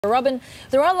Robin,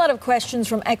 there are a lot of questions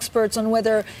from experts on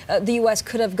whether the U.S.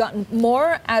 could have gotten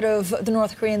more out of the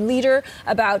North Korean leader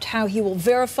about how he will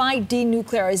verify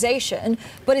denuclearization.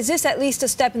 But is this at least a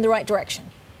step in the right direction?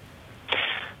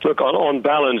 Look, on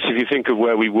balance, if you think of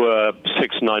where we were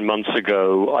 6-9 months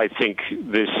ago, I think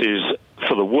this is,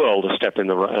 for the world, a step in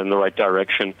the right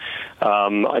direction.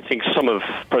 I think some of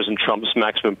President Trump's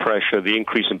maximum pressure, the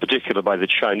increase in particular by the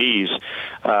Chinese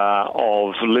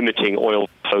of limiting oil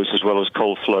flows as well as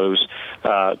coal flows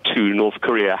to North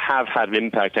Korea, have had an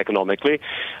impact economically.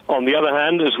 On the other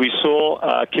hand, as we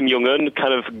saw, Kim Jong-un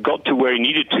kind of got to where he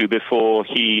needed to before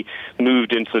he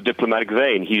moved into the diplomatic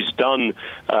vein. He's done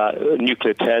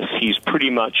nuclear tests. He's pretty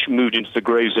much moved into the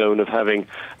gray zone of having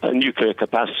a nuclear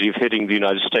capacity of hitting the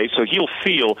United States. So he'll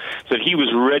feel that he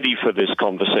was ready for this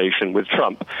conversation with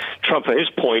Trump. Trump, for his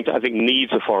point, I think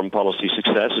needs a foreign policy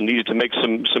success and needed to make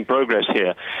some progress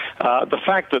here. The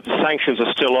fact that the sanctions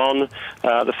are still on,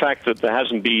 the fact that there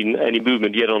hasn't been any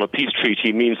movement yet on a peace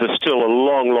treaty means there's still a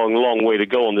long way to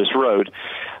go on this road.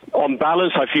 On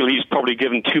balance, I feel he's probably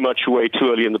given too much away too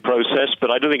early in the process,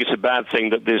 but I don't think it's a bad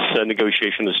thing that this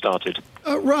negotiation has started.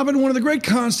 Robin, one of the great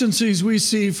constancies we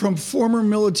see from former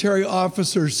military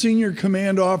officers, senior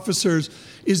command officers,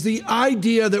 is the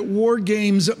idea that war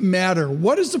games matter.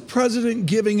 What is the president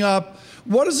giving up?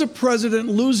 What is the president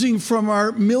losing from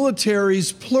our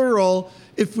militaries, plural,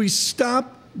 if we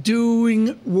stop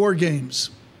doing war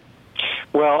games?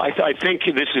 Well, I think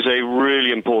this is a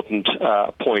really important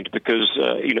point because,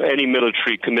 any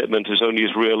military commitment is only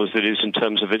as real as it is in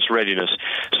terms of its readiness.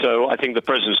 So I think the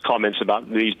president's comments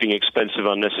about these being expensive,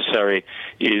 unnecessary,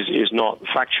 is not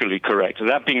factually correct.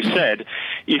 That being said,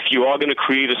 if you are going to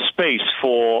create a space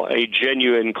for a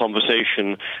genuine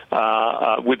conversation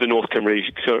with the North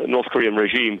Korean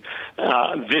regime,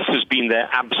 this has been their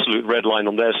absolute red line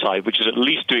on their side, which is at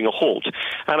least doing a halt.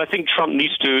 And I think Trump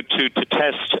needs to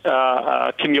test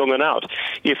Kim Jong-un out.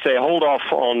 If they hold off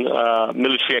on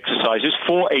military exercises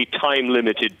for a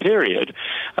time-limited period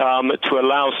to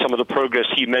allow some of the progress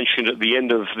he mentioned at the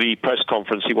end of the press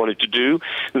conference he wanted to do,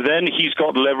 then he's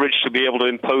got leverage to be able to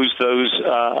impose those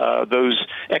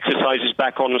exercises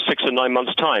back on in 6 or 9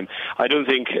 months' time. I don't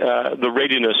think the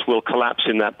readiness will collapse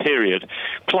in that period.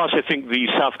 Plus, I think the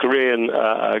South Korean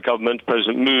government,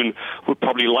 President Moon, would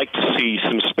probably like to see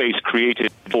some space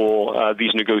created for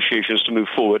these negotiations to move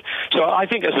forward. So I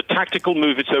think as a tactical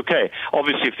move, it's okay.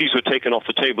 Obviously, if these were taken off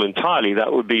the table entirely,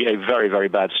 that would be a very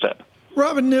bad step.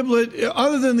 Robin Niblett,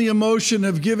 other than the emotion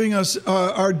of giving us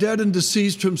our dead and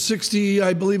deceased from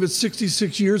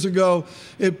 66 years ago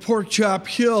at Pork Chop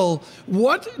Hill,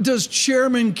 what does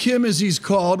Chairman Kim, as he's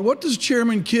called, what does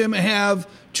Chairman Kim have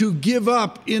to give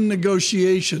up in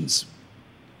negotiations?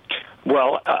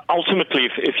 Well, ultimately,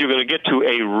 if you're going to get to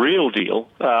a real deal,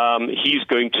 he's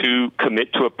going to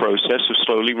commit to a process of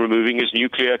slowly removing his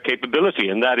nuclear capability,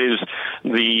 and that is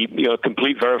the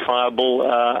complete, verifiable,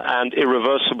 and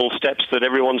irreversible steps that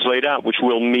everyone's laid out, which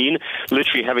will mean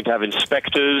literally having to have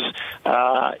inspectors,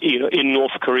 in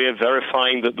North Korea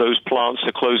verifying that those plants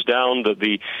are closed down, that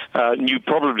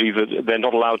that they're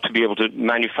not allowed to be able to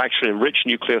manufacture and enrich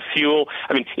nuclear fuel.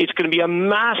 I mean, it's going to be a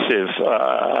massive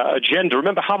agenda.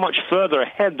 Remember how much further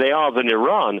ahead they are than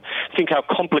Iran. Think how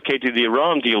complicated the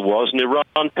Iran deal was, and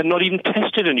Iran had not even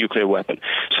tested a nuclear weapon.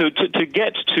 So to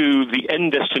get to the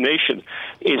end destination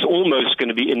is almost going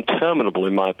to be interminable,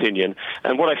 in my opinion.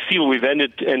 And what I feel we've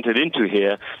entered into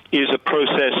here is a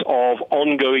process of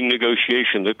ongoing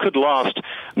negotiation that could last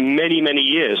many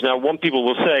years. Now, people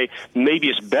will say maybe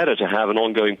it's better to have an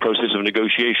ongoing process of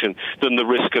negotiation than the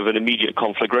risk of an immediate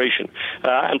conflagration.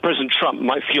 And President Trump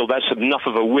might feel that's enough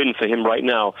of a win for him right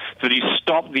now, that he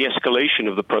stopped the escalation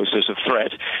of the process of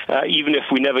threat, even if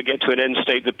we never get to an end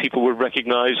state that people would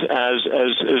recognize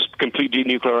as complete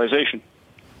denuclearization.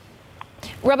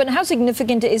 Robin, how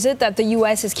significant is it that the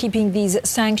U.S. is keeping these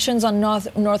sanctions on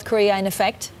North Korea in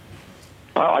effect?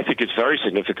 I think it's very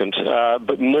significant,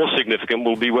 but more significant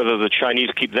will be whether the Chinese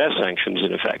keep their sanctions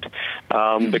in effect,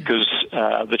 because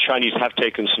the Chinese have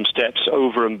taken some steps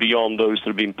over and beyond those that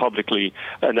have been publicly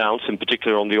announced, in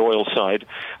particular on the oil side,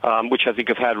 which I think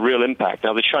have had real impact.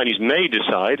 Now, the Chinese may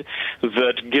decide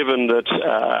that given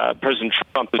that President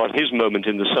Trump is on his moment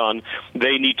in the sun,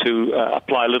 they need to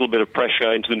apply a little bit of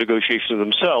pressure into the negotiations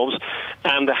themselves,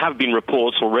 and there have been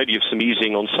reports already of some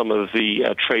easing on some of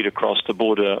the trade across the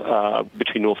border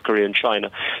between North Korea and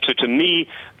China. So to me,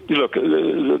 look,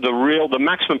 the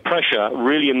maximum pressure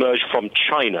really emerged from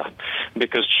China,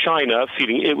 because China,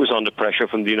 feeling it was under pressure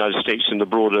from the United States in the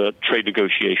broader trade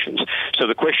negotiations. So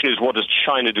the question is, what does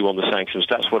China do on the sanctions?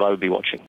 That's what I would be watching.